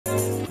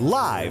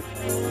live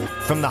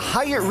from the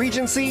Hyatt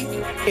Regency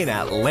in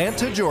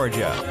Atlanta,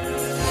 Georgia.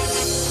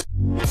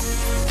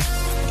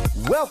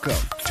 Welcome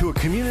to a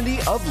community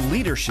of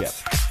leadership,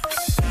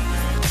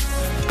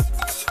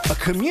 a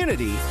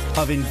community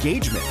of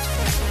engagement,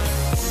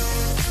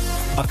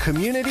 a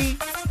community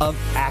of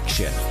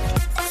action.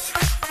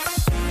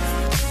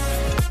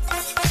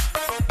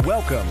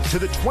 Welcome to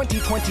the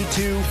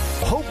 2022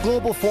 Hope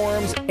Global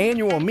Forum's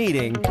annual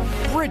meeting,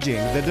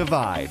 Bridging the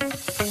Divide.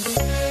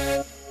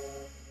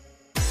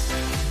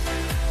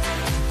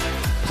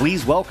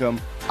 Please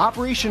welcome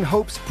Operation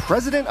Hope's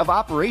President of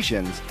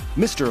Operations,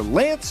 Mr.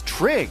 Lance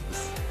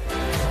Triggs.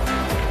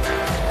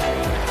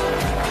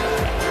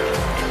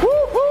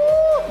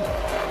 Woo-hoo!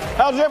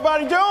 How's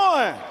everybody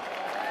doing?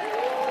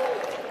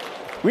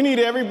 We need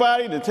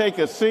everybody to take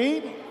a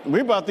seat.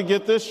 We're about to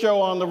get this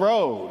show on the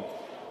road.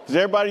 Is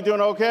everybody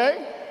doing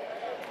okay?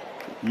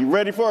 You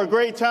ready for a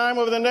great time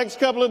over the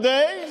next couple of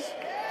days?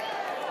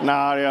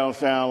 Nah, they don't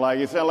sound like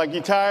it. Sound like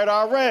you're tired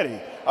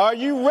already. Are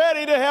you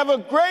ready to have a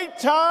great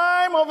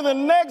time over the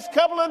next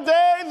couple of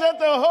days at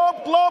the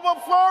Hope Global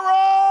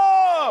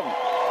Forum?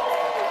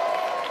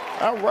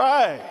 All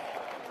right.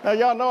 Now,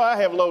 y'all know I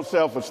have low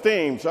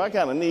self-esteem, so I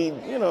kind of need,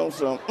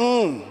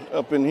 some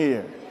up in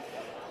here.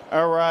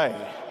 All right.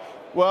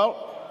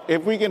 Well,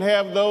 if we can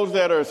have those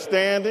that are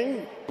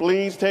standing,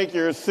 please take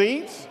your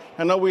seats.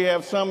 I know we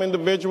have some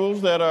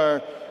individuals that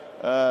are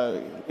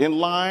in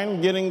line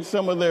getting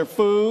some of their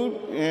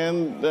food,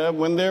 and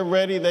when they're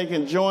ready, they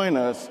can join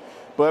us.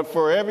 But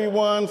for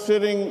everyone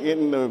sitting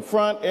in the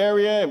front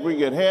area, if we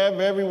could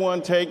have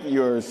everyone take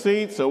your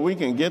seats so we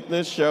can get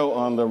this show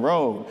on the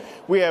road.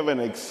 We have an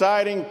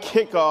exciting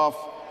kickoff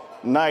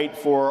night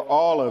for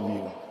all of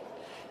you.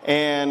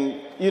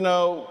 And,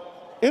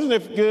 isn't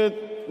it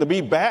good to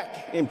be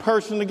back in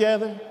person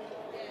together?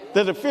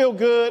 Does it feel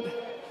good?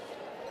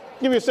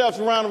 Give yourselves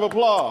a round of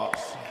applause.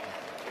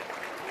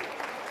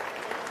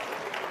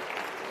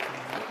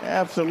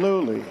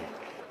 Absolutely.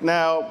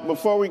 Now,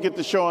 before we get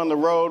the show on the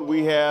road,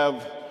 we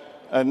have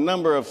a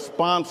number of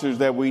sponsors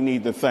that we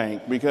need to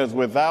thank, because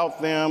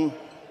without them,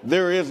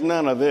 there is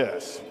none of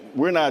this.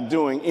 We're not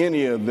doing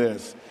any of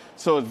this.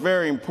 So it's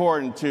very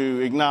important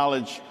to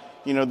acknowledge,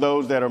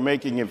 those that are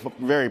making it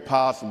very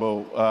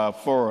possible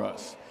for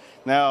us.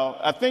 Now,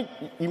 I think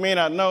you may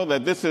not know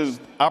that this is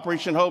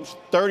Operation Hope's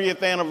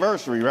 30th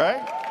anniversary,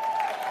 right?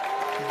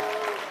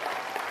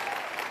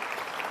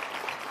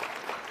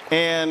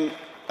 And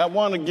I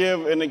want to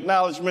give an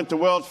acknowledgement to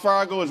Wells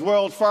Fargo. Is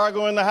Wells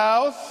Fargo in the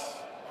house?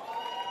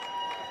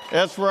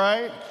 That's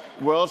right.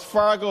 Wells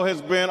Fargo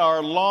has been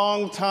our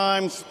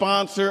longtime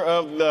sponsor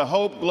of the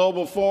Hope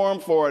Global Forum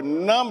for a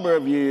number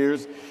of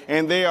years,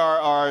 and they are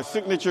our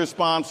signature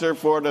sponsor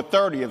for the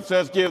 30th. So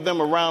let's give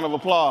them a round of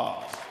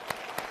applause.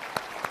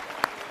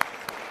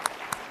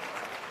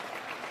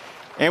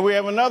 And we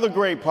have another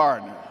great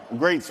partner, a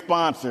great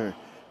sponsor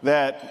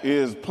that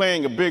is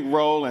playing a big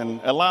role in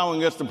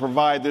allowing us to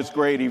provide this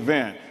great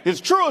event.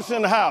 It's Truist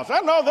in the house. I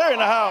know they're in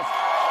the house.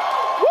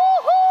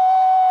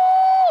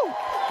 Woo-hoo!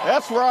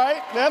 That's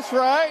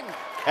right.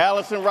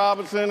 Allison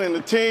Robinson and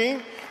the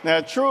team. Now,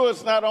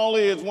 Truist not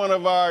only is one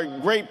of our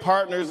great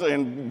partners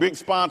and big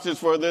sponsors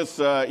for this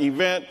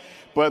event,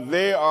 but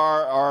they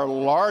are our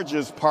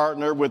largest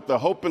partner with the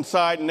Hope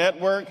Inside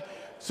Network,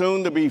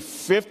 soon to be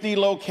 50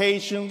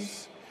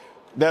 locations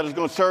that is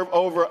going to serve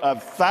over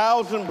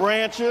 1,000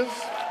 branches.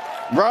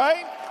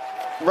 Right?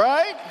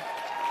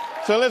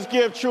 So let's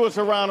give Truist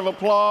a round of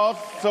applause.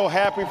 So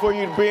happy for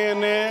you to be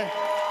in there.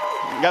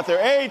 Got their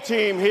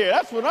A-team here.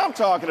 That's what I'm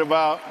talking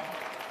about.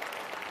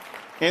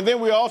 And then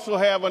we also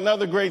have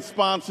another great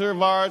sponsor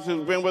of ours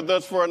who's been with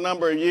us for a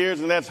number of years,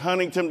 and that's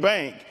Huntington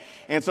Bank.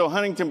 And so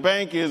Huntington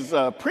Bank is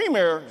a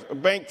premier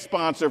bank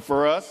sponsor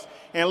for us.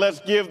 And let's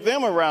give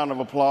them a round of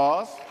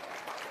applause,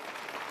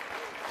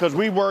 because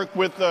we work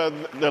with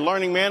the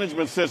learning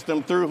management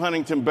system through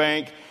Huntington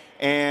Bank.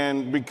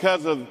 And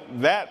because of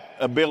that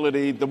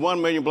ability, the 1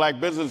 Million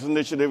Black Business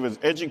Initiative is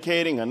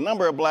educating a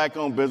number of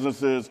black-owned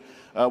businesses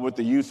with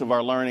the use of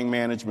our learning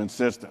management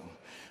system.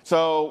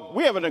 So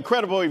we have an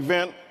incredible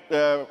event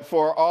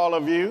for all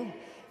of you.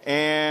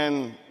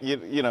 And,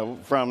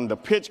 from the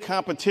pitch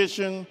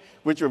competition,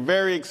 which we're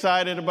very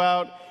excited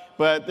about,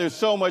 but there's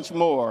so much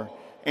more.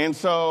 And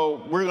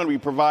so we're going to be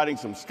providing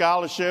some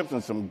scholarships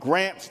and some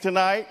grants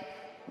tonight.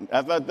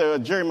 I thought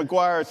Jerry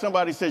Maguire,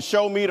 somebody said,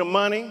 show me the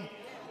money.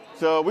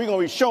 So we're going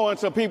to be showing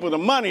some people the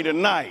money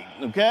tonight,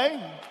 okay?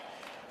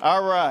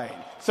 All right.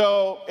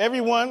 So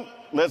everyone,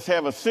 let's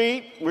have a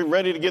seat. We're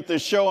ready to get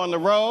this show on the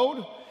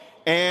road.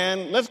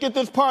 And let's get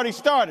this party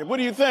started. What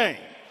do you think?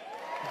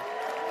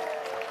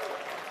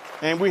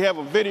 And we have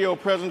a video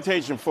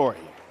presentation for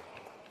you.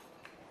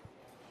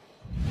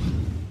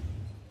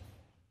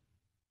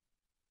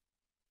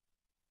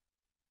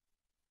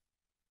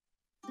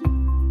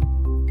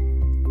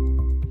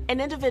 An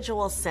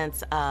individual's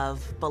sense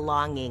of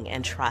belonging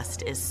and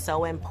trust is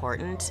so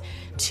important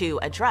to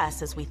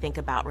address as we think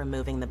about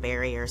removing the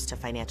barriers to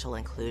financial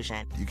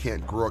inclusion. You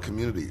can't grow a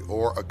community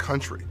or a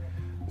country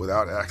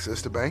without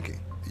access to banking.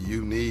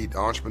 You need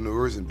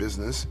entrepreneurs in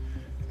business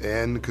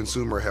and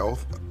consumer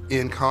health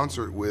in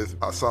concert with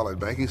a solid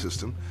banking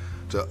system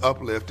to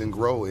uplift and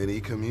grow any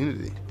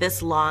community.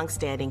 This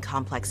long-standing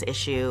complex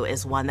issue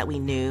is one that we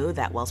knew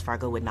that Wells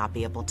Fargo would not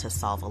be able to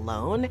solve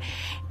alone,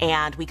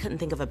 and we couldn't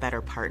think of a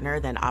better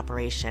partner than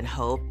Operation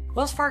Hope.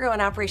 Wells Fargo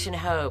and Operation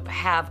Hope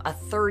have a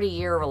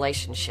 30-year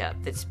relationship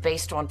that's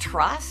based on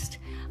trust.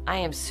 I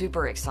am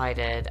super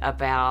excited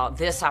about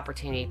this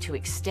opportunity to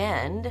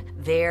extend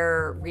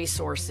their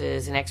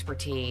resources and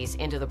expertise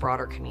into the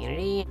broader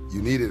community.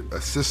 You needed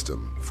a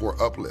system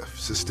for uplift,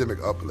 systemic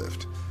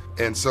uplift.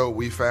 And so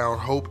we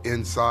found hope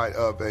inside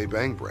of a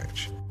bank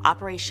branch.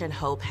 Operation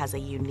Hope has a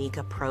unique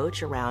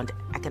approach around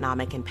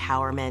economic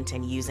empowerment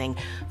and using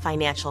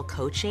financial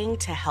coaching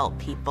to help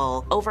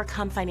people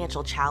overcome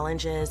financial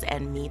challenges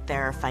and meet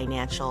their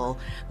financial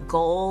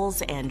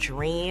goals and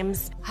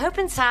dreams. Hope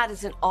Inside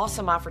is an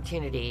awesome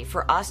opportunity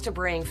for us to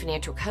bring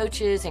financial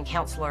coaches and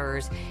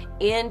counselors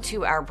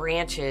into our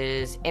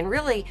branches and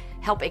really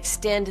help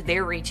extend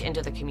their reach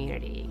into the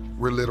community.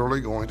 We're literally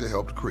going to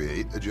help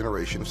create a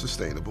generation of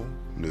sustainable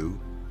new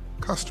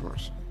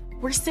customers.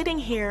 We're sitting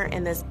here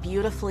in this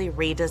beautifully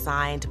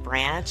redesigned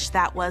branch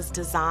that was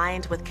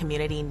designed with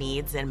community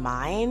needs in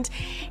mind,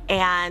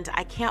 and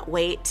I can't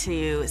wait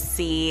to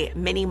see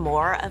many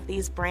more of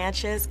these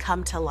branches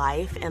come to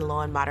life in low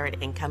and moderate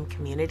income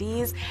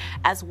communities,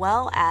 as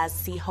well as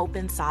see Hope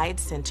Inside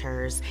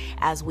centers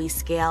as we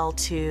scale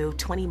to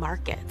 20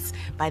 markets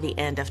by the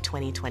end of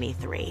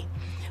 2023.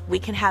 We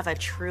can have a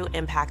true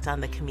impact on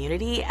the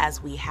community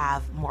as we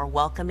have more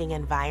welcoming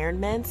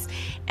environments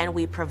and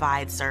we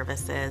provide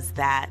services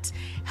that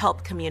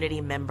help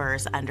community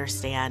members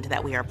understand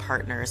that we are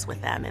partners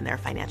with them in their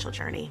financial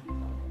journey.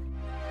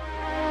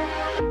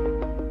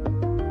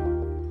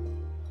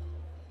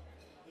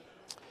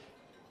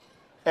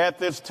 At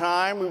this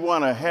time, we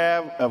want to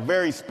have a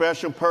very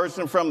special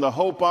person from the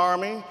Hope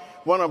Army,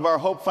 one of our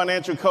Hope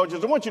financial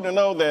coaches. I want you to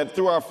know that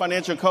through our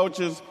financial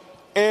coaches,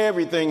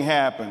 everything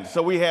happens.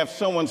 So we have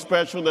someone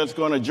special that's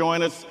going to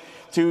join us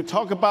to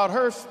talk about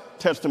her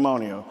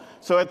testimonial.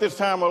 So at this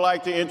time, I'd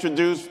like to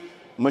introduce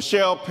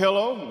Michelle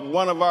Pillow,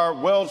 one of our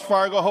Wells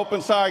Fargo Hope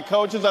Inside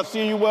coaches. I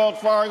see you, Wells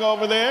Fargo,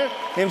 over there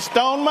in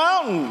Stone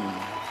Mountain.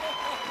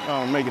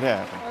 Oh, make it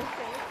happen.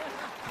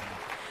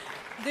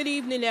 Good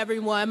evening,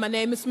 everyone. My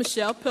name is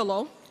Michelle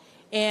Pillow,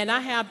 and I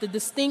have the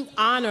distinct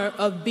honor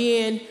of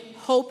being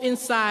Hope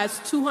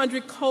Inside's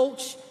 200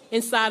 coach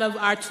inside of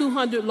our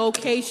 200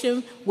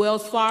 location,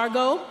 Wells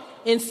Fargo,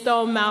 in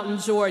Stone Mountain,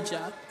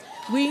 Georgia.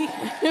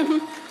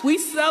 We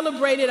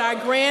celebrated our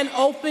grand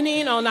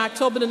opening on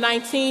October the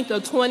 19th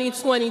of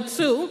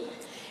 2022,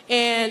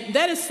 and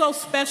that is so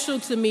special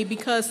to me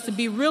because, to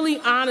be really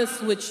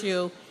honest with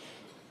you,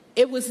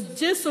 it was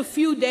just a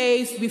few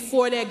days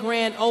before that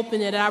grand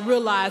opening that I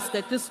realized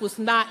that this was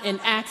not an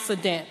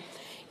accident.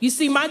 You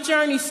see, my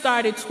journey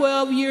started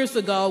 12 years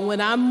ago when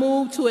I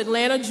moved to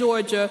Atlanta,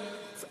 Georgia,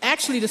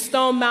 actually to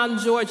Stone Mountain,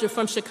 Georgia,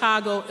 from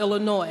Chicago,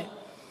 Illinois.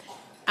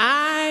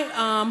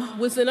 I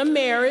was in a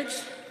marriage,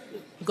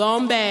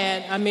 gone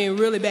bad, I mean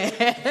really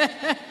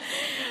bad.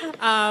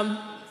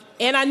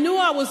 And I knew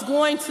I was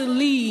going to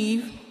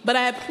leave, but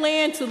I had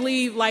planned to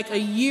leave like a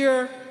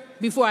year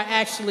before I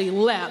actually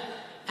left.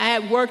 I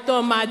had worked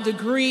on my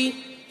degree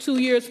 2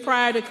 years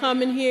prior to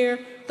coming here,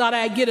 thought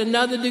I'd get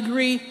another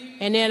degree,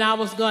 and then I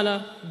was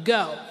gonna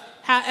go.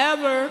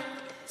 However,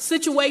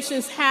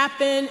 situations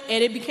happened,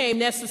 and it became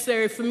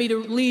necessary for me to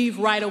leave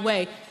right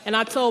away. And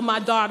I told my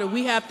daughter,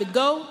 we have to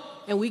go,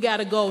 and we got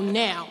to go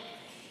now.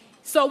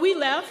 So we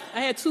left. I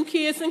had 2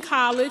 kids in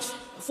college,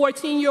 a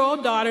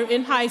 14-year-old daughter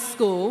in high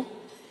school,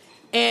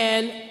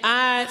 and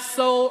I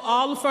sold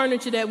all the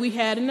furniture that we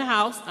had in the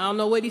house. I don't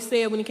know what he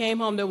said when he came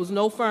home. There was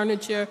no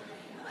furniture.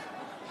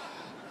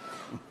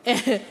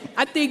 And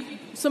I think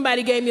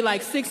somebody gave me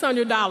like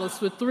 $600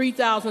 for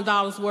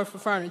 $3,000 worth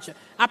of furniture.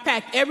 I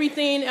packed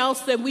everything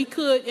else that we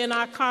could in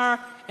our car,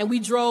 and we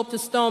drove to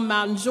Stone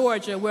Mountain,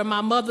 Georgia, where my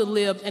mother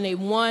lived in a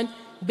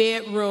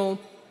 1-bedroom,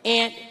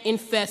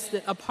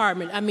 ant-infested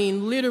apartment. I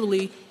mean,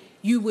 literally,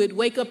 you would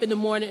wake up in the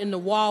morning and the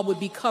wall would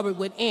be covered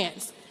with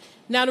ants.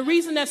 Now, the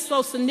reason that's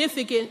so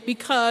significant,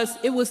 because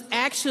it was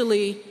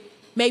actually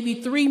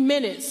maybe 3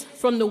 minutes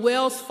from the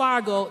Wells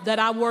Fargo that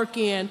I work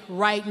in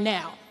right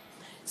now.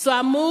 So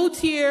I moved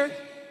here.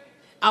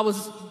 I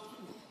was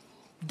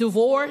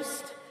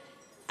divorced.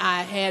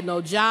 I had no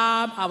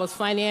job. I was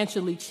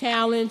financially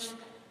challenged.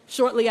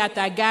 Shortly after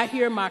I got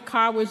here, my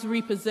car was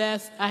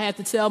repossessed. I had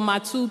to tell my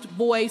 2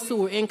 boys who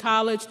were in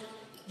college,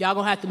 y'all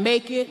gonna have to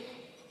make it.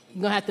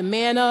 You're gonna have to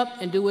man up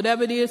and do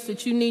whatever it is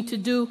that you need to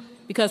do,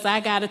 because I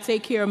gotta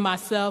take care of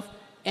myself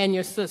and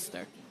your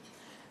sister.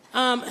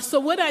 So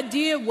what I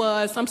did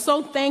was, I'm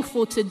so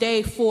thankful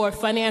today for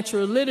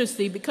financial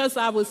literacy, because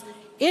I was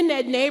in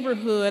that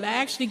neighborhood. I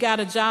actually got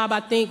a job,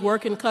 I think,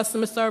 working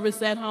customer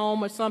service at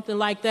home or something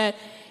like that.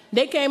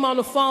 They came on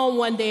the phone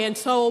one day and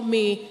told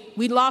me,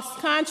 we lost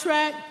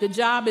contract, the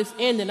job is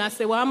ending. I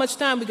said, well, how much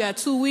time? We got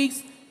 2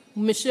 weeks.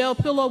 Michelle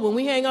Pillow, when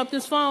we hang up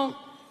this phone,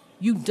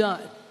 you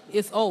done.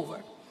 It's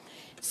over.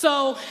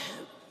 So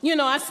you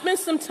know, I spent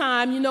some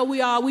time, you know,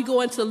 we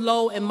go into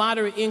low and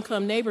moderate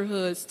income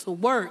neighborhoods to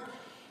work.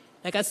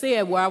 Like I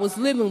said, where I was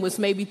living was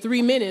maybe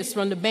 3 minutes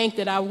from the bank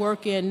that I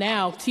work in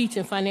now,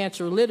 teaching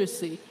financial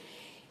literacy.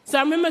 So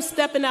I remember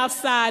stepping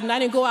outside, and I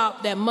didn't go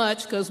out that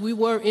much because we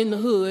were in the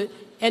hood,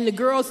 and the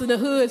girls in the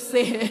hood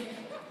said,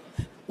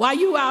 "Why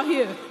you out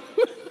here?"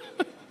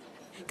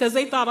 Because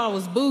they thought I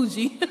was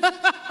bougie.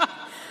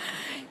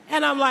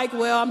 And I'm like,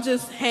 well, I'm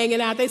just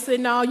hanging out. They said,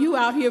 no, you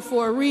out here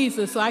for a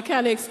reason. So I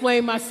kind of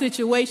explained my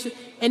situation.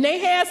 And they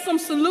had some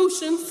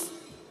solutions,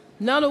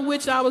 none of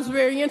which I was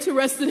very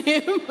interested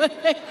in,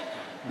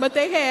 but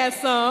they had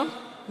some.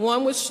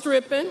 One was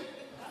stripping.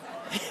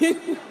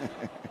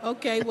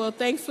 Okay, well,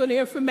 thanks for the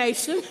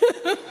information.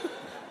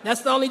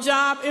 That's the only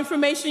job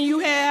information you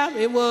have?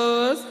 It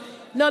was.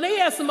 No, they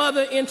had some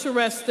other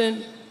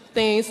interesting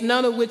things,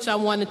 none of which I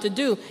wanted to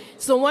do.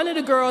 So one of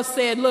the girls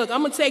said, look,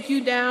 I'm going to take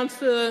you down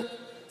to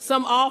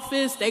some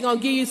office. They're going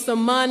to give you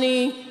some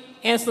money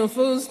and some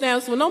food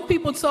stamps. When those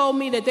people told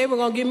me that they were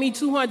going to give me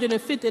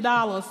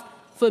 $250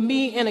 for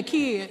me and a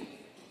kid,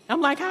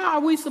 I'm like, how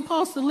are we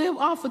supposed to live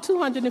off of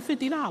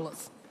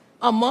 $250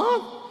 a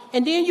month?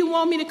 And then you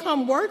want me to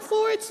come work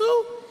for it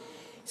too?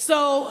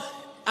 So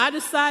I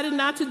decided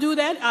not to do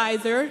that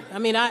either. I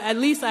mean, at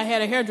least I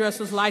had a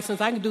hairdresser's license.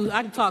 I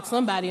could talk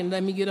somebody and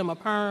let me get them a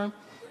perm,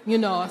 you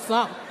know, or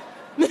something.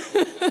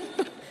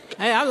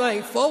 I was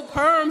like 4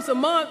 perms a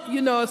month,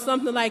 you know, or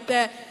something like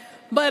that.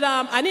 But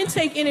I didn't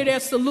take any of their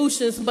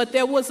solutions, but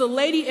there was a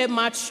lady at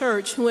my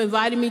church who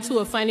invited me to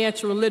a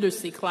financial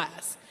literacy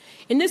class.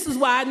 And this is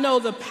why I know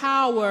the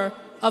power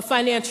of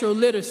financial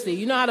literacy.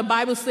 You know how the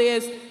Bible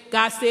says,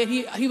 God said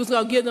he was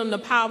going to give them the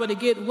power to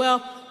get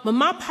wealth? But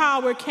my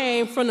power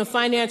came from the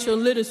financial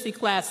literacy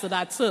class that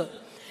I took.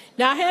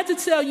 Now, I had to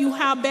tell you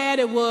how bad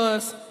it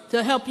was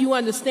to help you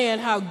understand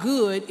how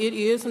good it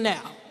is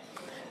now.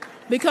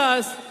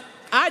 Because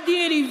I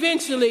did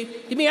eventually,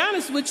 to be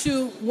honest with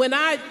you, when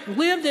I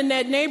lived in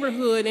that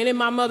neighborhood and in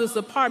my mother's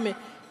apartment,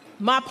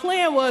 my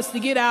plan was to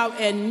get out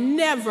and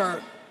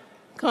never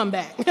come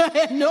back. I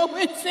had no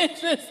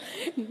intentions.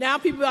 Now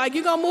people are like,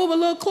 you gonna move a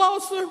little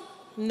closer?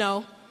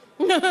 No.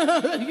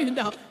 You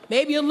know,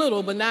 maybe a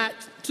little, but not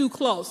too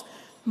close.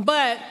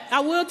 But I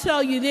will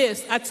tell you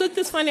this. I took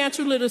this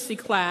financial literacy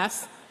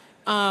class.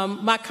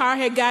 My car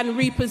had gotten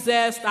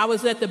repossessed. I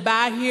was at the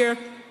buy here,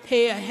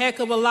 pay a heck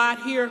of a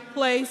lot here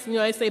place. You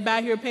know, they say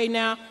buy here, pay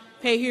now,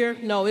 pay here.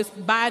 No, it's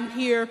buy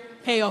here,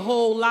 pay a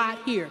whole lot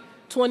here.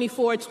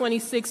 24,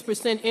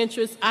 26%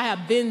 interest. I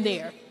have been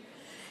there.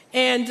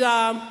 And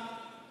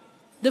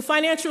the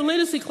financial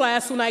literacy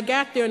class, when I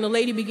got there and the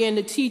lady began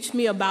to teach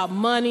me about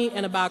money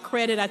and about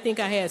credit, I think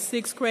I had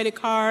 6 credit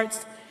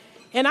cards.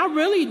 And I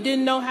really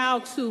didn't know how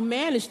to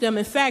manage them.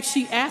 In fact,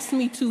 she asked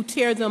me to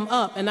tear them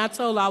up. And I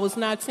told her I was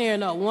not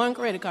tearing up 1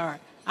 credit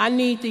card. I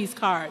need these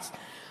cards.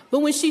 But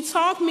when she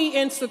talked me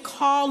into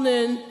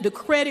calling the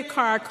credit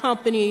card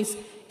companies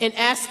and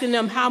asking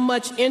them how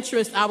much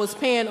interest I was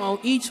paying on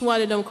each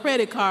one of them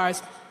credit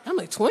cards, I'm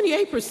like,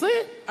 28%?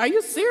 Are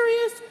you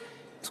serious?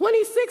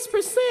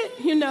 26%,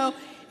 you know?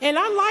 And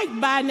I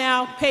like buy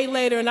now, pay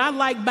later, and I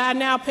like buy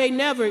now, pay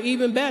never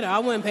even better. I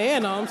wasn't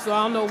paying on them, so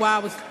I don't know why I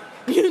was,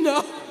 you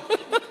know,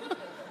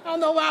 I don't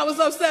know why I was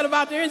upset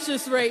about the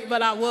interest rate,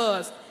 but I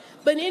was.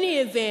 But in any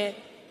event,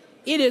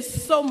 it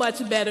is so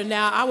much better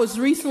now. I was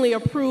recently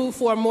approved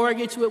for a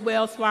mortgage with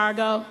Wells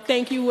Fargo.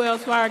 Thank you,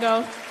 Wells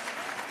Fargo.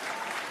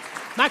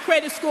 My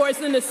credit score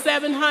is in the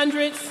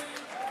 700s,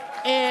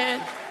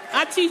 and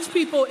I teach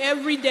people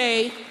every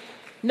day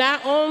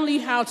not only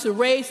how to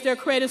raise their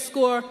credit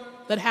score,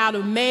 but how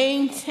to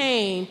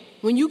maintain.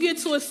 When you get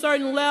to a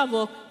certain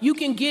level, you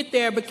can get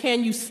there, but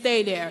can you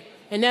stay there?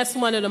 And that's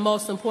one of the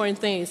most important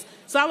things.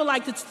 So I would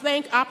like to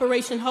thank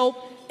Operation Hope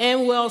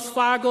and Wells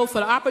Fargo for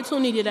the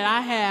opportunity that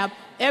I have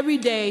every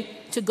day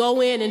to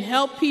go in and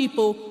help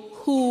people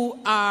who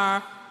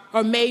are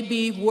or may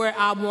be where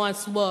I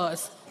once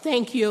was.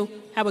 Thank you.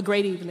 Have a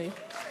great evening.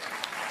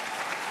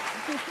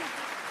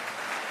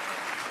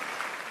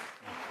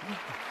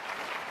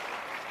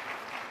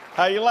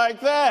 How you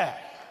like that?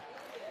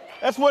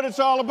 That's what it's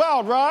all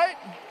about, right?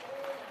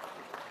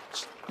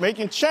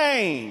 Making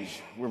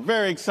change. We're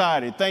very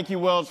excited. Thank you,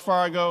 Wells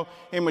Fargo.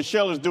 And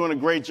Michelle is doing a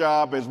great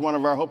job as one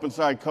of our Hope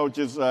Inside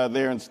coaches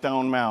there in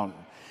Stone Mountain.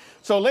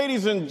 So,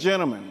 ladies and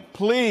gentlemen,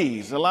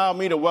 please allow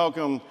me to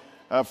welcome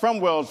from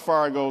Wells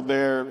Fargo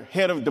their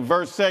head of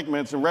diverse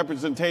segments and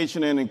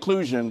representation and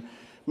inclusion,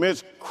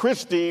 Ms.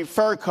 Kristy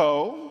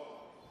Fercho.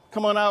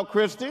 Come on out,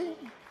 Kristy.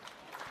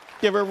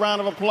 Give her a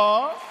round of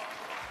applause.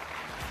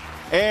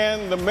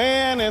 And the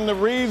man and the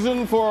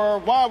reason for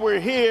why we're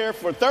here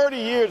for 30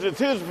 years, it's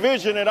his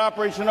vision at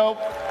Operation Hope.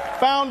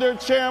 Founder,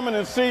 chairman,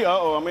 and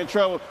CEO, I'm in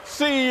trouble,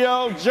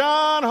 CEO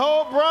John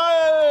Hope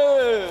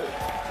Bryant.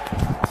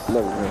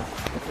 Love you, man.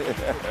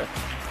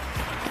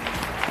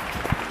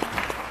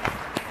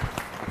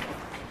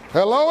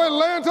 Hello,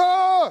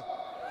 Atlanta!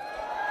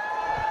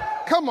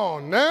 Come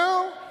on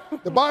now.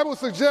 The Bible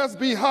suggests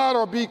be hot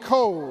or be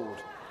cold.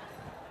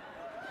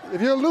 If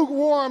you're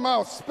lukewarm,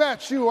 I'll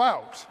spat you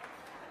out.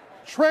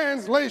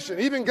 Translation,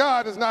 even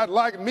God does not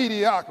like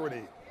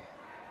mediocrity.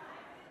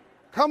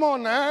 Come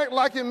on now, act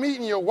like you're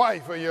meeting your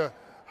wife or your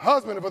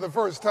husband for the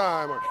first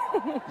time, or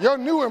your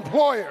new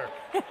employer.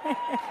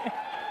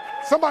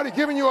 Somebody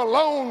giving you a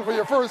loan for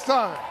your first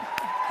time.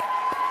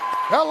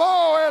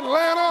 Hello,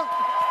 Atlanta.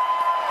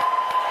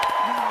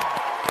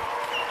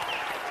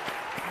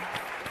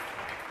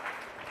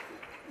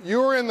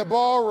 You're in the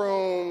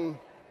ballroom.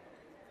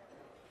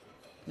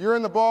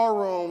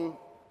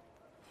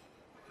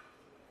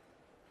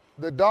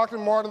 The Dr.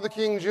 Martin Luther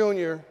King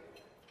Jr.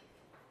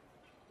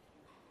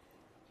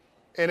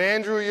 and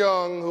Andrew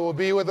Young, who will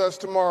be with us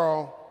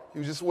tomorrow, he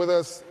was just with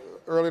us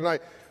early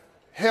tonight,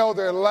 held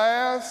their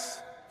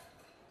last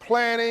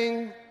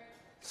planning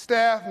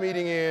staff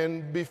meeting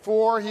in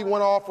before he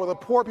went off for the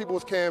Poor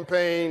People's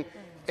Campaign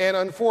and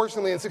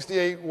unfortunately in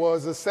 '68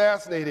 was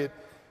assassinated.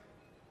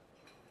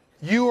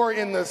 You are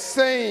in the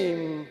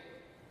same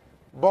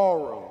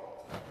ballroom.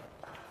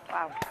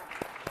 Wow.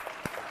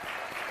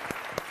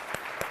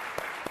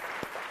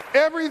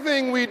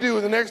 Everything we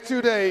do the next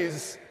 2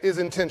 days is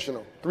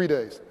intentional. 3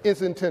 days.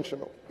 It's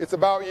intentional. It's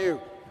about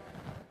you.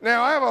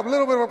 Now, I have a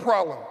little bit of a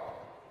problem.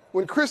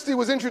 When Kristy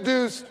was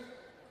introduced,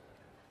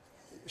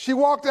 she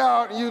walked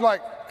out and you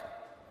like,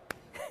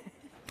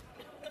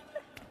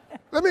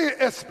 let me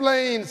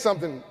explain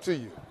something to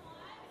you.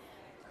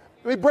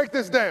 Let me break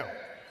this down.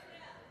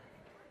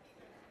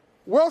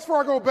 Wells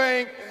Fargo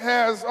Bank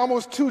has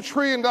almost $2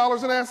 trillion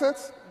in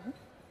assets.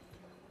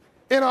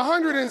 In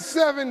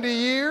 170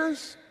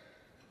 years,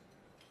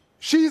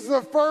 she's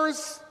the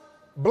first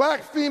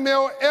black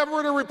female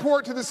ever to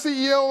report to the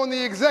CEO and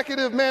the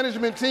executive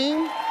management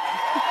team.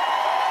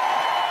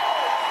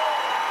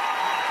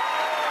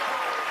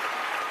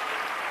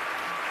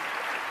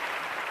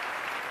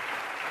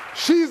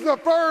 She's the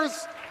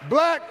first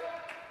black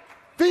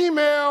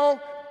female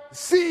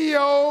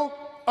CEO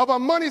of a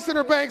money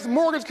center bank's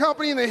mortgage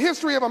company in the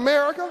history of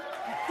America.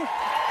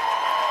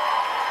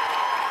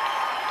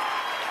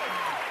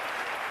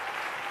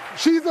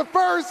 She's the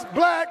first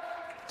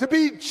black to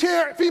be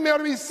female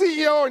to be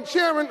CEO and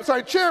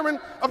chairman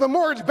of the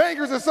Mortgage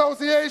Bankers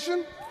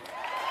Association.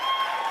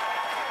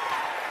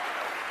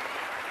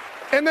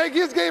 And they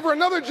just gave her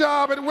another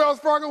job at Wells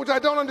Fargo, which I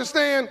don't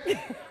understand,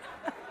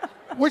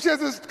 which has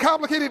this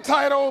complicated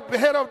title,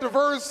 head of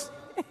diverse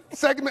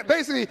segment,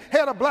 basically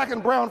head of black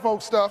and brown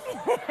folk stuff.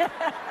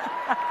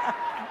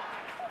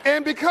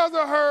 And because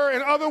of her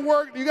and other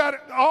work, you got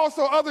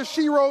also other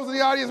sheroes in the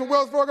audience at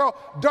Wells Fargo.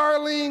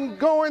 Darlene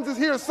Goins is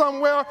here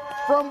somewhere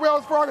from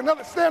Wells Fargo.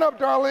 Stand up,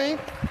 Darlene.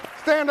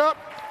 Stand up.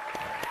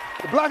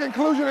 The Black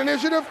Inclusion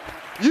Initiative.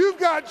 You've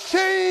got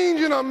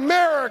change in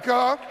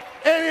America,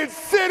 and it's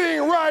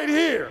sitting right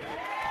here.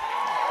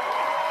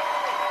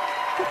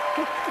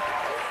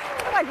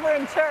 Like we're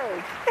in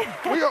church.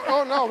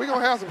 Oh no, we're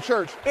gonna have some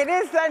church. It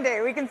is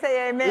Sunday. We can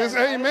say amen. It's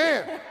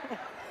amen.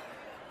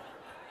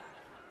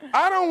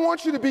 I don't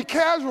want you to be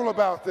casual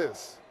about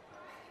this.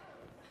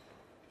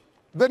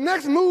 The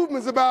next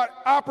movement is about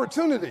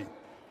opportunity.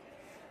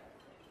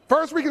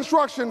 First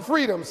Reconstruction,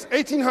 freedoms,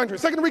 1800.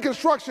 Second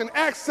Reconstruction,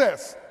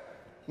 access,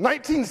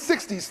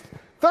 1960s.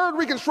 Third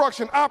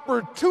Reconstruction,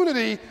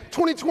 opportunity,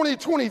 2020,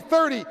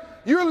 2030.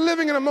 You're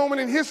living in a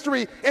moment in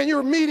history and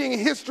you're meeting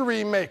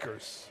history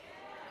makers.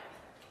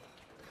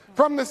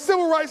 From the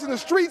civil rights in the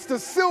streets to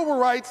civil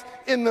rights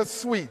in the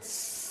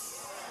suites.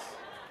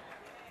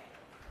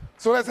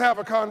 So let's have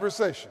a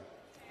conversation.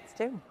 Let's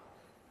do.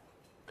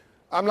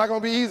 I'm not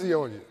going to be easy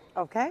on you.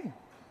 Okay.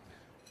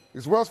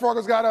 Because Wells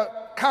Fargo's got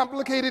a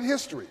complicated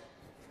history.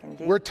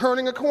 Indeed. We're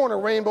turning a corner,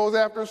 rainbows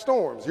after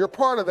storms. You're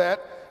part of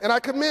that, and I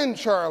commend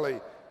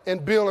Charlie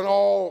and Bill and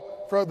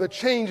all for the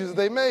changes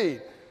they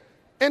made.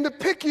 And to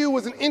pick you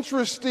was an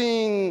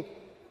interesting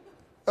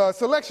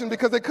selection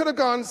because they could have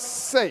gone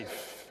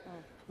safe.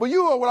 But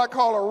you are what I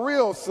call a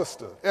real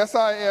sister,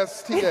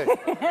 S-I-S-T-A.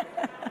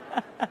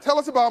 Tell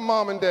us about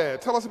mom and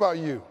dad. Tell us about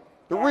you,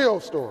 the real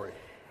story.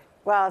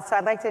 Well, so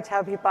I'd like to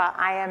tell people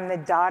I am the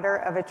daughter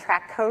of a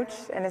track coach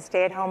and a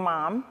stay-at-home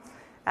mom.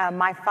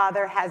 My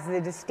father has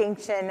the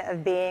distinction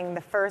of being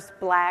the first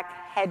black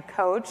head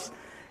coach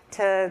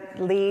to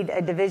lead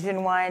a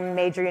Division I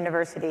major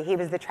university. He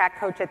was the track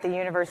coach at the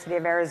University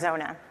of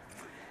Arizona.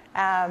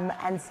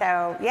 And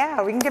so,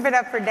 yeah, we can give it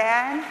up for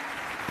Dad.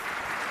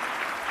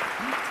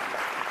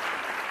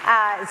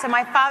 So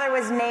my father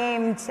was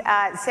named,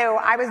 so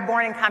I was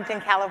born in Compton,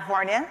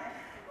 California.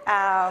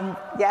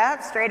 Yeah,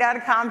 straight out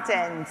of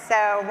Compton.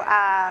 So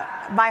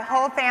my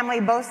whole family,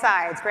 both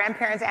sides,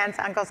 grandparents, aunts,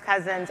 uncles,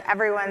 cousins,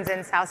 everyone's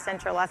in South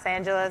Central Los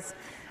Angeles.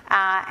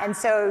 And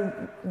so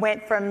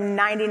went from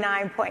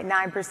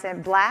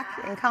 99.9%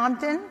 black in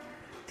Compton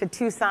to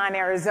Tucson,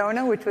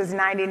 Arizona, which was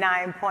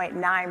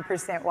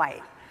 99.9%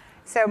 white.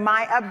 So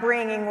my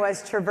upbringing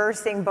was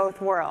traversing both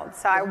worlds.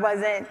 So I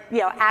wasn't,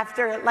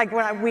 after, like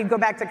when we'd go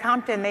back to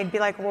Compton, they'd be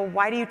like, well,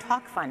 why do you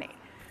talk funny?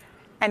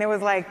 And it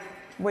was like,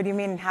 what do you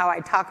mean how I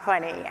talk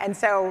funny? And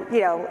so,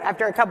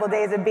 after a couple of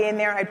days of being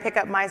there, I'd pick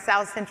up my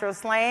South Central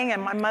slang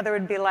and my mother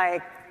would be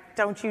like,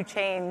 don't you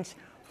change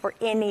for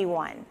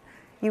anyone.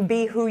 You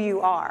be who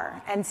you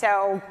are. And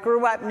so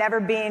grew up never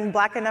being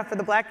black enough for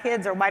the black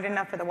kids or white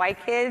enough for the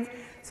white kids.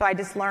 So I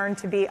just learned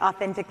to be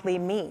authentically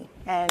me,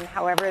 and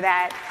however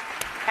that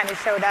kind of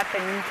showed up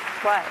and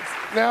was.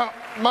 Now,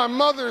 my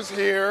mother's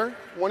here,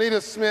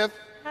 Juanita Smith,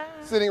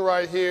 sitting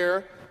right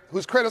here,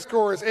 whose credit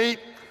score is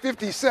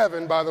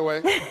 857, by the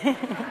way.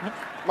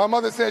 My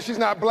mother says she's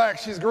not black,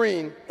 she's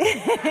green.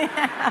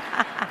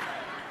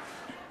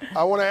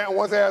 I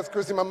once asked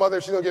Kristy, my mother,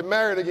 if she's gonna get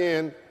married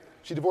again.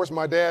 She divorced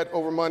my dad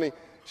over money.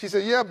 She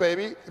said, yeah,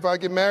 baby, if I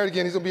get married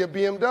again, he's gonna be a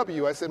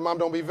BMW. I said, Mom,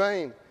 don't be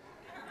vain.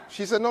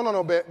 She said,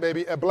 no,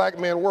 baby, a black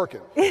man working.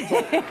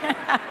 So,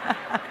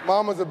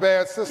 Mom was a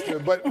bad sister,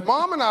 but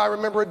Mom and I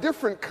remember a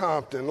different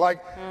Compton.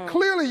 Like,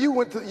 clearly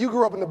you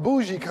grew up in the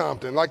bougie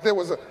Compton. Like there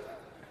was a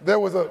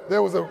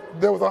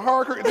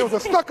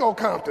stucco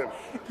Compton.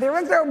 There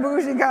was no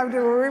bougie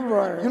Compton where we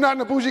were. You're not in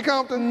the bougie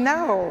Compton?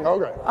 No.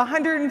 Okay.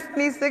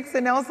 126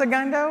 in El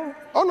Segundo?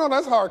 Oh no,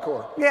 that's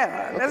hardcore.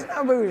 Yeah, okay. That's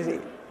not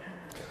bougie.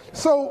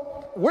 So,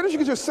 where did you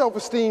get your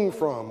self-esteem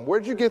from?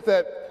 Where did you get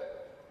that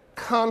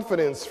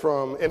confidence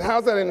from, and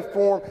how does that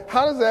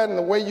in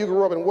the way you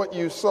grew up and what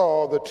you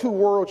saw, the two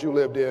worlds you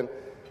lived in,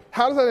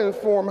 how does that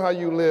inform how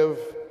you live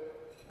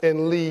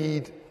and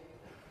lead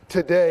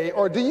today?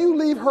 Or do you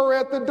leave her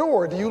at the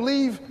door? Do you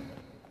leave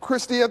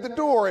Kristy at the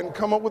door and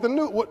come up with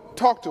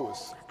talk to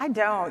us? I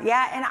don't,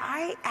 yeah, and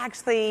I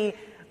actually,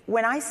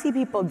 when I see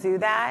people do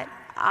that,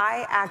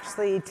 I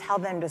actually tell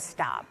them to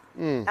stop.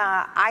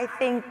 I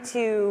think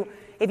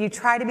if you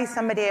try to be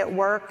somebody at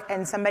work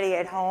and somebody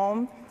at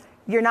home,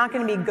 you're not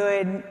going to be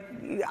good,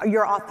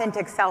 your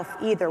authentic self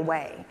either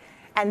way.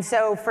 And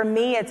so for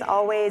me, it's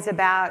always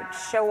about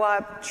show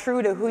up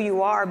true to who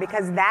you are,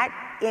 because that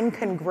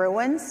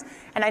incongruence,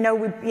 and I know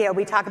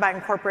we talk about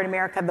in corporate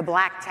America, the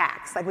black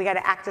tax, like we got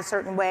to act a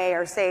certain way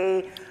or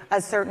say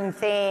a certain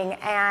thing.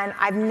 And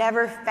I've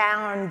never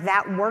found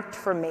that worked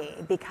for me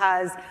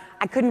because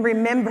I couldn't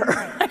remember.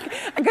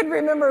 I couldn't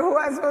remember who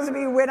I was supposed to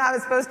be, when I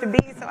was supposed to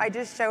be, so I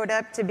just showed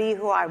up to be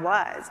who I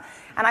was.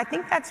 And I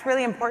think that's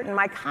really important.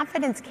 My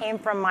confidence came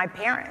from my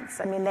parents.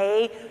 I mean,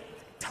 they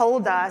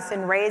told us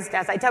and raised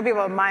us. I tell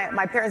people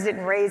my parents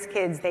didn't raise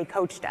kids, they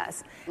coached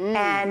us.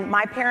 And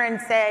my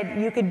parents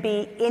said you could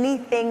be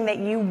anything that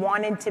you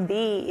wanted to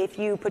be if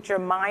you put your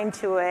mind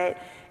to it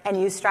and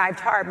you strived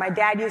hard. My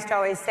dad used to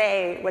always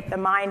say, what the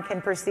mind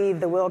can perceive,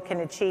 the will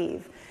can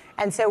achieve.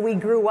 And so we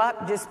grew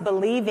up just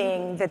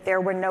believing that there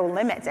were no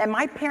limits. And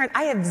my parents,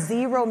 I have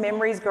zero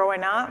memories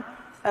growing up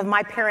of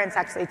my parents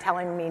actually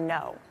telling me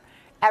no.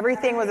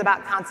 Everything was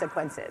about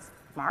consequences.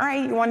 All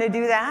right, you want to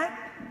do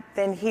that?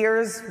 Then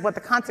here's what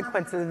the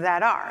consequences of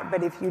that are.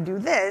 But if you do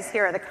this,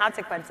 here are the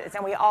consequences.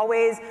 And we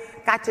always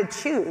got to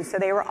choose. So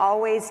they were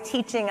always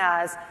teaching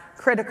us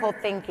critical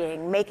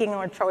thinking, making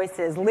our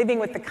choices, living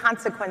with the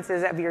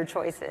consequences of your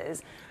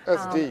choices.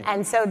 That's deep.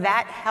 And so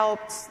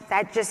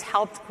that just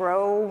helped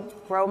grow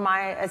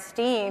my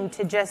esteem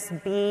to just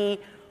be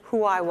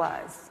who I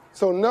was.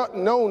 So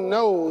no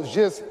knows,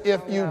 just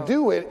if you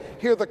do it,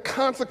 here are the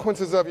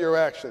consequences of your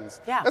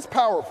actions. Yeah. That's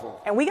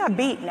powerful. And we got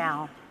beat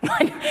now.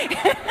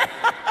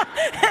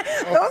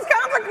 Those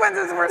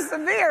consequences were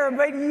severe,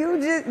 but you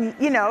just,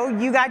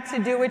 you got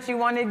to do what you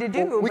wanted to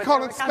do. Well, we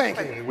call it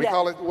spanking. We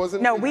call it,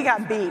 wasn't No, we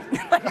got beat.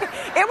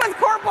 It was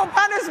corporal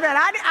punishment.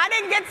 I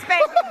didn't get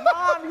spankings.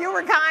 Mom, you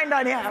were kind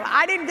on him.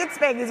 I didn't get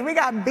spankings. We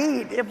got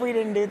beat if we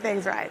didn't do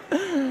things right.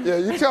 Yeah,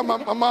 you tell my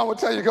mom would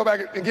tell you to go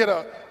back and get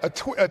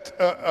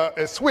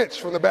a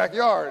switch from the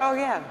backyard. Oh,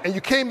 yeah. And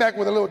you came back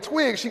with a little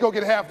twig, she'd go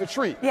get half the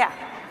tree. Yeah.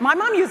 My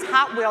mom used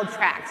Hot Wheel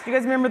tracks. Do you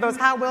guys remember those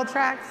Hot Wheel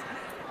tracks?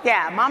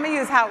 Yeah, Mama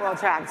used Hot Wheel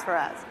tracks for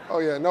us. Oh,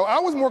 yeah. No, I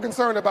was more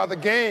concerned about the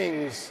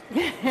gangs.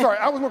 Sorry,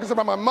 I was more concerned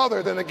about my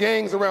mother than the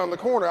gangs around the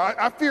corner.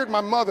 I feared my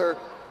mother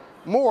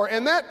more.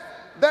 And that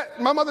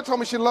my mother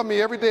told me she loved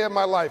me every day of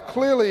my life.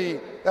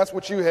 Clearly, that's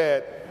what you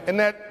had. And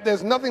that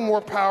there's nothing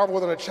more powerful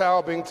than a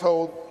child being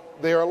told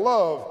they are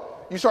loved.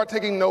 You start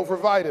taking no for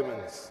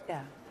vitamins.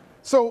 Yeah.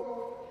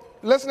 So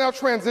let's now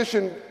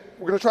transition.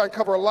 We're going to try and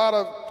cover a lot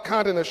of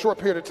content in a short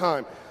period of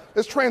time.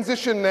 Let's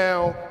transition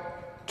now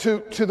to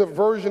the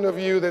version of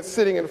you that's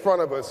sitting in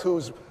front of us,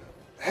 who's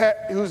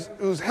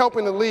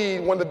helping to lead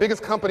one of the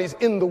biggest companies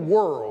in the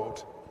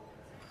world,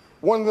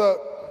 one of the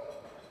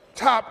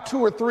top 2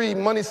 or 3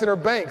 money center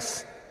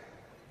banks,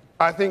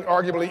 I think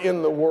arguably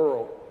in the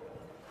world,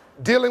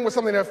 dealing with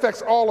something that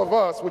affects all of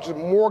us, which is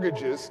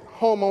mortgages,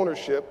 home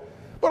ownership,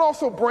 but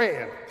also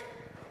brand.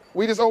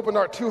 We just opened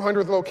our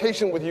 200th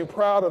location with you,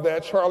 proud of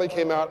that. Charlie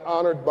came out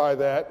honored by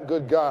that,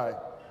 good guy.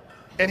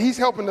 And he's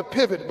helping to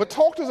pivot. But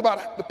talk to us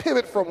about the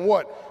pivot from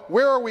what?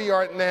 Where are we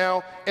at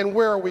now, and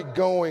where are we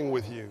going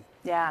with you?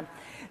 Yeah.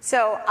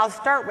 So I'll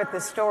start with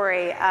the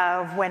story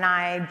of when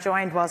I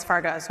joined Wells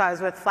Fargo. So I was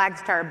with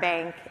Flagstar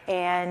Bank,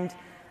 and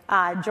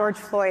George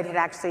Floyd had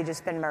actually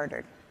just been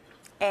murdered.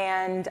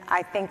 And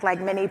I think,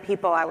 like many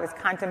people, I was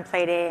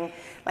contemplating,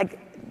 like,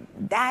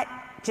 that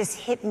just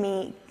hit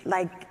me,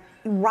 like,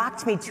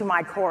 rocked me to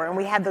my core. And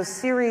we had those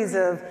series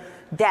of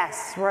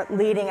deaths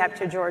leading up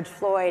to George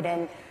Floyd.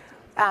 And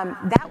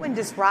That one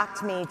just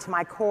rocked me to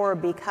my core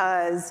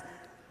because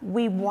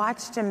we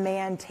watched a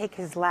man take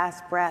his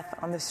last breath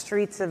on the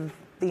streets of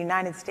the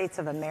United States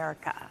of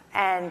America,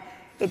 and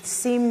it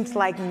seemed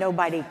like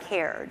nobody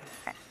cared.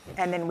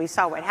 And then we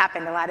saw what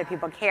happened. A lot of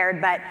people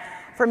cared, but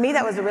for me,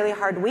 that was a really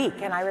hard week.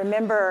 And I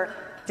remember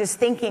just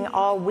thinking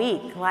all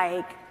week,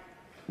 like,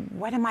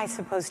 what am I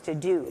supposed to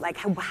do? Like,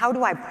 how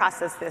do I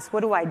process this?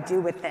 What do I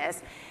do with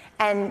this?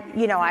 And,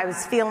 you know, I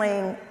was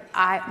feeling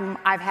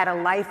I've had a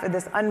life of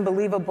this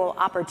unbelievable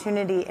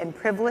opportunity and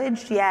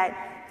privilege, yet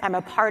I'm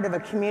a part of a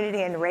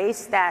community and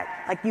race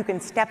that, like, you can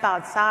step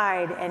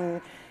outside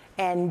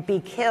and be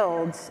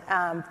killed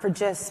for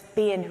just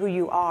being who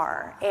you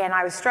are. And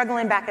I was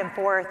struggling back and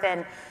forth,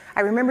 and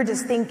I remember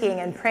just thinking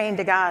and praying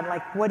to God,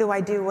 like, what do I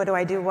do? What do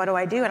I do? What do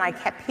I do? And I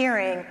kept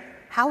hearing,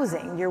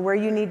 housing, you're where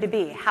you need to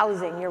be.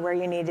 Housing, you're where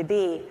you need to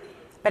be.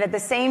 But at the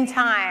same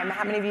time,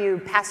 how many of you,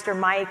 Pastor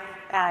Mike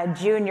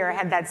Jr.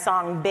 had that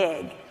song,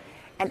 Big?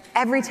 And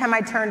every time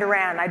I turned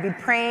around, I'd be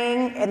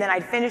praying, and then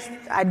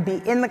I'd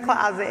be in the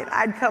closet,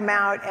 I'd come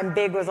out, and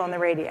Big was on the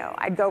radio.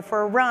 I'd go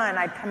for a run,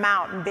 I'd come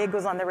out, and Big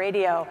was on the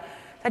radio.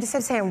 I just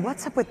kept saying,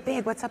 what's up with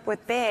Big? What's up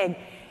with Big?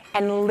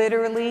 And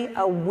literally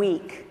a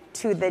week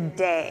to the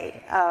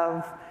day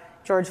of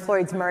George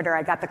Floyd's murder,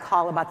 I got the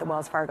call about the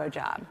Wells Fargo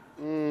job.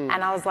 And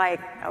I was like,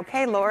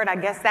 okay, Lord, I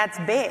guess that's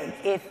big.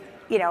 If,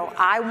 you know,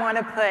 I want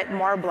to put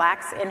more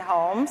blacks in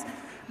homes,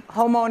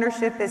 home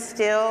ownership is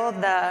still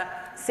the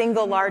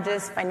single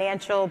largest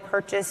financial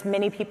purchase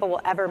many people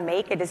will ever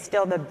make. It is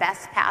still the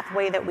best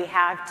pathway that we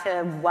have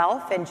to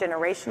wealth and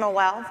generational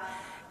wealth.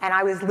 And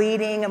I was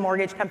leading a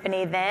mortgage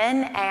company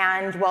then,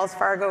 and Wells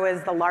Fargo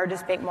is the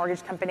largest bank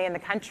mortgage company in the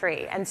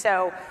country. And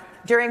so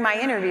during my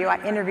interview, I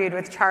interviewed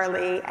with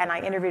Charlie and I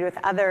interviewed with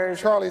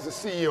others. Charlie's the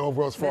CEO of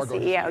Wells Fargo.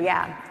 The CEO,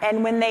 yeah.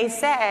 And when they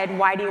said,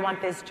 why do you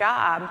want this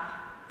job?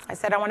 I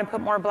said, I want to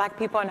put more black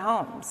people in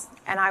homes.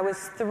 And I was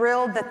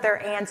thrilled that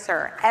their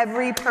answer,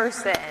 every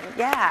person,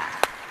 yeah.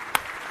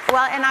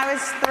 Well, and I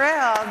was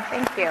thrilled,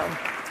 thank you.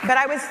 But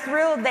I was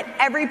thrilled that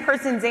every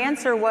person's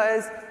answer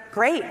was,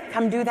 great,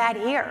 come do that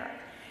here.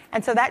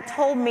 And so that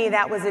told me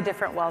that was a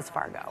different Wells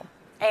Fargo.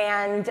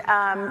 And,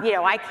 you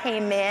know, I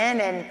came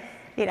in and,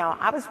 you know,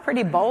 I was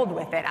pretty bold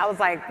with it. I was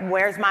like,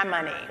 where's my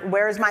money?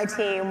 Where's my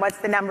team? What's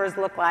the numbers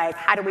look like?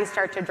 How do we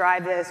start to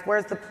drive this?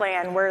 Where's the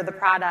plan? Where are the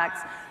products?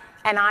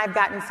 And I've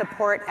gotten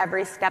support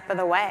every step of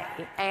the way.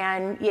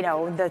 And, you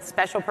know, the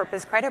special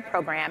purpose credit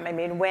program, I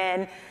mean,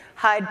 when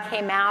HUD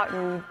came out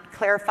and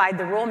clarified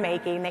the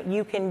rulemaking that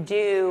you can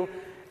do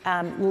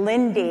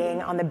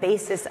lending on the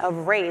basis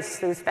of race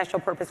through special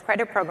purpose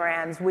credit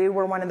programs, we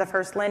were one of the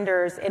first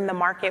lenders in the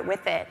market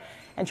with it.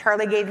 And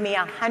Charlie gave me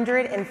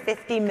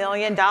 $150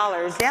 million.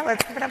 Yeah,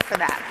 let's give it up for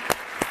that.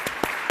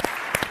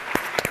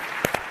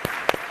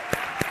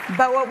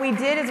 But what we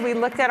did is we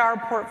looked at our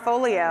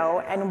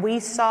portfolio and we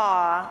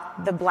saw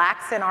the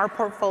blacks in our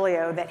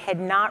portfolio that had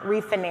not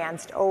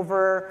refinanced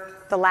over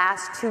the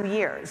last 2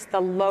 years, the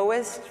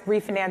lowest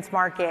refinance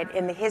market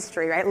in the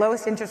history, right?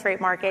 Lowest interest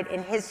rate market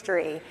in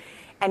history.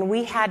 And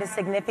we had a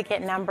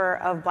significant number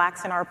of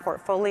blacks in our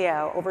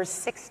portfolio, over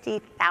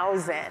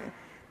 60,000,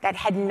 that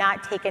had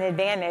not taken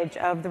advantage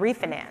of the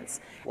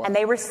refinance. Wow. And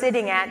they were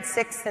sitting at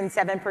 6 and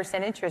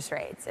 7% interest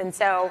rates. And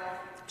so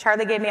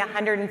Charlie gave me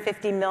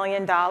 $150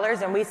 million,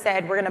 and we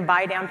said, we're gonna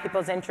buy down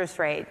people's interest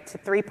rate to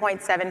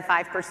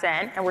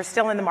 3.75%, and we're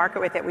still in the market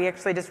with it. We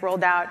actually just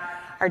rolled out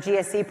our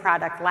GSE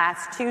product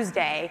last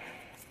Tuesday.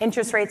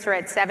 Interest rates are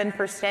at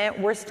 7%.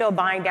 We're still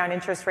buying down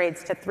interest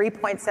rates to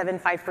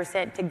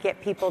 3.75% to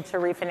get people to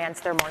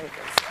refinance their mortgages.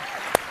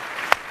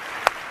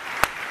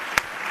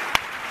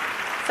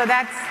 So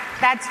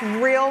that's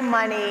real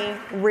money,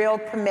 real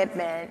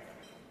commitment,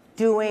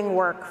 doing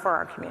work for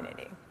our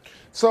community.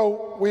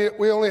 So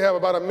we only have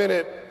about a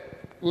minute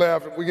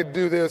left. We could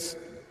do this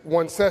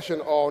one session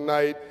all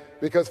night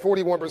because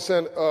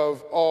 41%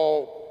 of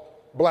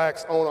all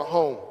blacks own a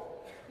home.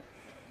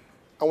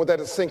 I want that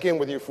to sink in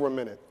with you for a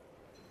minute.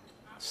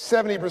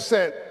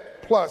 70%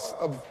 plus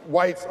of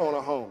whites own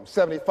a home,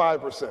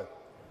 75%.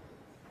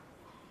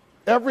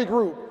 Every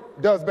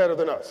group does better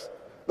than us.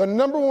 The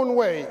number one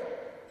way,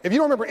 if you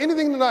don't remember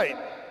anything tonight,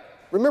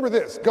 remember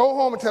this. Go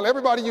home and tell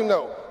everybody you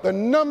know. The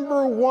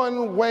number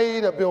one way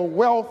to build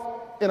wealth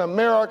in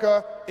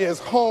America is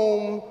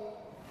home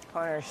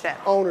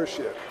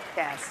ownership.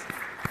 Yes.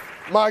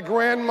 My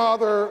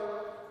grandmother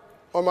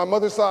on my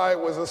mother's side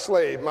was a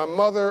slave. My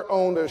mother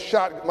owned a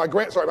my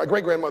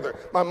great-grandmother.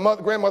 My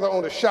grandmother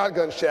owned a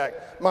shotgun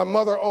shack. My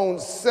mother owned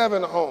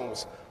 7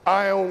 homes.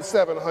 I own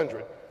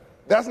 700.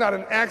 That's not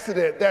an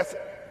accident, that's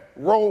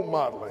role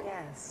modeling.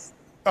 Yes.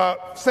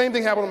 Same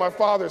thing happened on my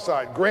father's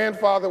side.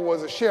 Grandfather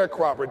was a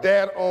sharecropper.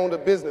 Dad owned a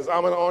business.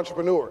 I'm an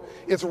entrepreneur.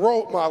 It's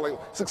role modeling.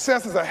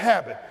 Success is a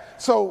habit.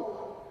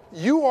 So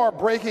you are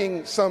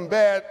breaking some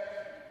bad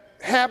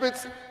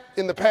habits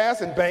in the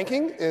past in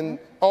banking, and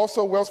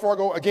also Wells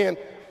Fargo, again,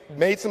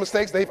 made some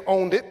mistakes. They've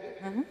owned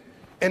it. Mm-hmm.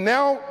 And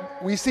now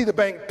we see the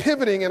bank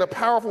pivoting in a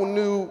powerful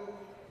new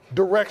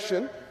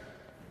direction.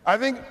 I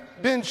think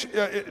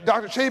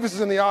Dr. Chavis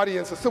is in the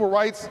audience, a civil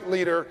rights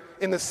leader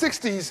in the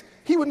 60s.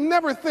 He would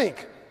never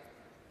think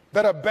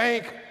that a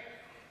bank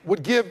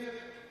would give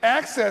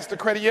access to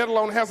credit, yet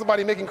alone have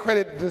somebody making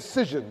credit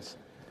decisions.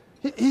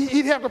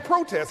 He'd have to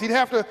protest. He'd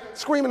have to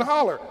scream and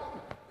holler.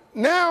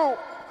 Now,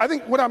 I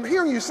think what I'm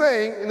hearing you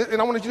saying,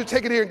 and I wanted you to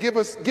take it here and give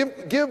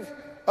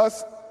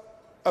us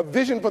a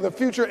vision for the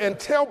future and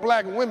tell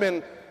black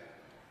women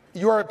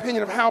your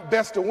opinion of how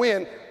best to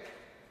win.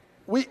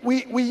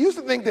 We used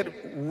to think that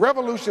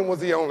revolution was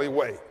the only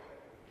way.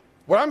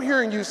 What I'm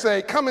hearing you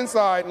say, come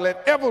inside and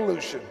let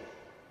evolution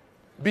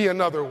be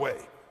another way,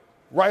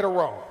 right or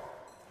wrong?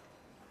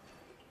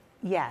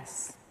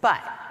 Yes, but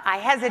I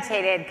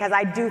hesitated because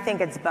I do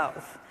think it's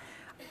both.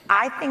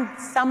 I think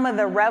some of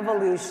the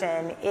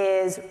revolution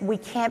is we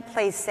can't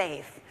play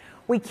safe.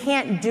 We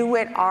can't do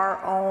it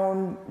our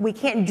own. We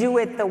can't do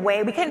it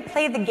we can't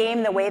play the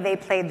game the way they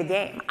played the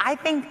game. I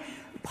think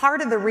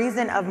part of the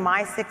reason of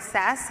my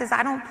success is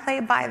I don't play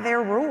by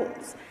their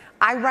rules.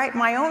 I write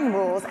my own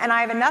rules, and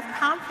I have enough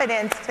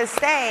confidence to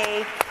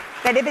say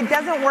that if it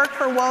doesn't work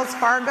for Wells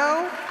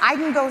Fargo, I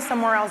can go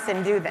somewhere else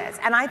and do this.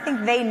 And I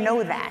think they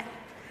know that.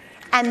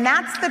 And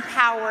that's the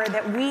power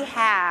that we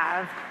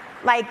have.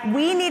 Like,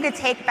 we need to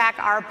take back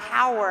our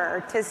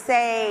power to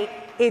say,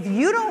 if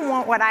you don't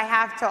want what I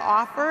have to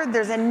offer,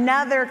 there's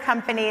another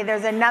company,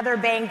 there's another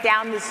bank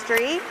down the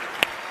street.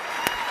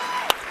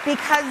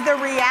 Because the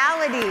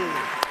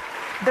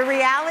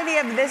reality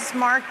of this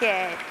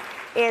market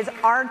is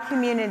our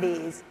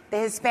communities, the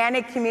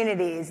Hispanic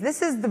communities.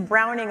 This is the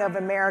Browning of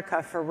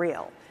America for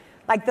real.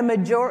 Like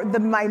the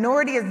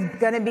minority is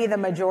going to be the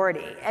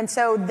majority. And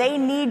so they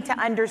need to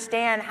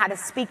understand how to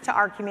speak to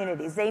our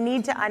communities. They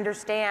need to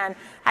understand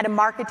how to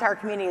market to our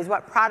communities,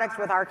 what products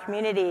with our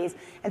communities.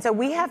 And so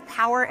we have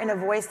power and a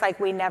voice like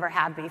we never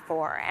have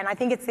before. And I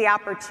think it's the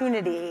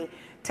opportunity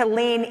to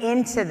lean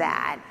into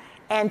that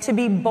and to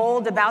be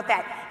bold about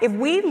that. If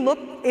we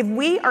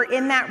are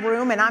in that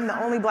room and I'm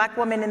the only black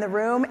woman in the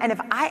room, and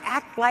if I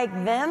act like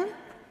them,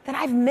 then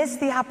I've missed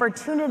the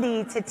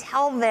opportunity to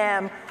tell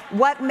them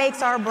what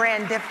makes our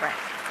brand different.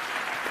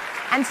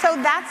 And so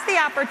that's the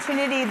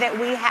opportunity that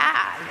we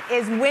have,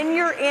 is when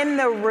you're in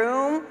the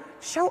room,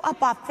 show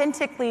up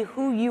authentically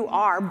who you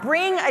are.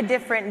 Bring a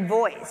different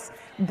voice.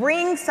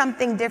 Bring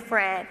something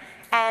different,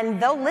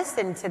 and they'll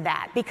listen to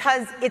that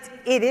because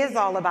it is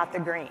all about the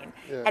green.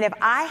 Yeah. And if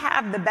I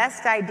have the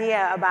best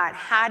idea about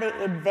how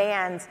to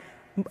advance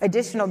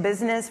additional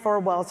business for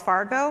Wells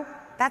Fargo,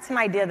 that's an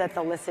idea that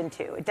they'll listen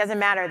to. It doesn't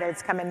matter that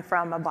it's coming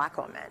from a black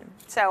woman.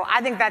 So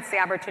I think that's the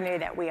opportunity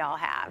that we all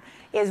have,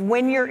 is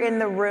when you're in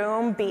the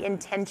room, be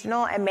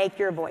intentional and make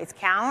your voice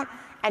count,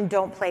 and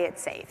don't play it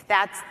safe.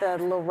 That's the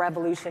little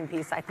revolution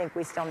piece I think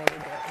we still need to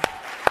do.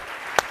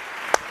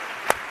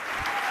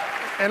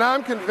 And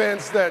I'm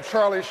convinced that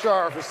Charlie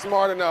Scharf is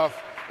smart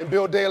enough and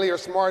Bill Daley are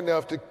smart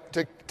enough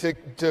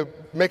to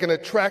make an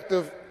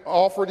attractive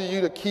offer to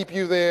you, to keep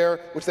you there,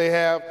 which they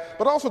have,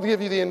 but also to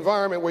give you the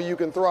environment where you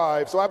can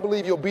thrive. So I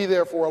believe you'll be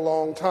there for a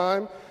long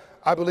time.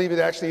 I believe it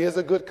actually is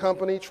a good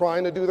company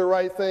trying to do the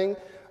right thing.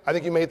 I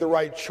think you made the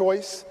right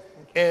choice.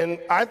 And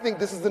I think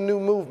this is the new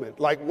movement.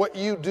 Like, what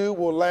you do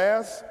will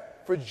last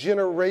for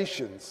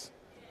generations.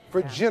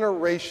 For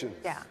generations.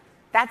 Yeah.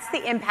 That's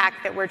the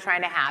impact that we're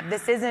trying to have.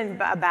 This isn't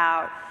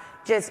about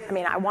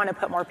I want to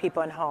put more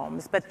people in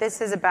homes, but this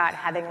is about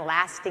having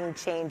lasting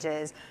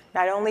changes,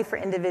 not only for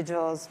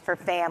individuals, for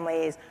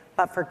families,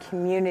 but for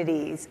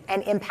communities,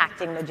 and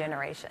impacting the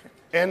generation.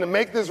 And to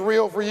make this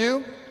real for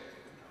you,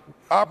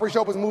 Operation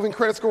Hope is moving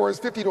credit scores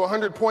 50 to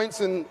 100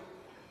 points in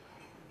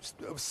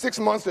 6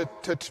 months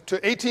to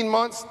 18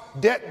 months,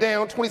 debt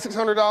down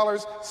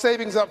 $2,600,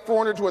 savings up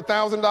 $400 to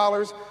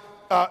 $1,000,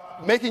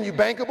 making you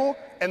bankable.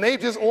 And they've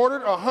just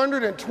ordered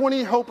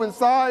 120 Hope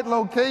Inside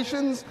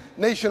locations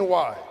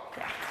nationwide.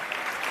 Yeah.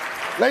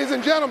 Ladies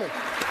and gentlemen,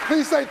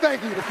 please say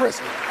thank you to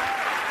Kristy.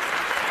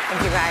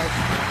 Thank you, guys.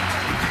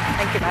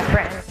 Thank you, my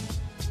friend.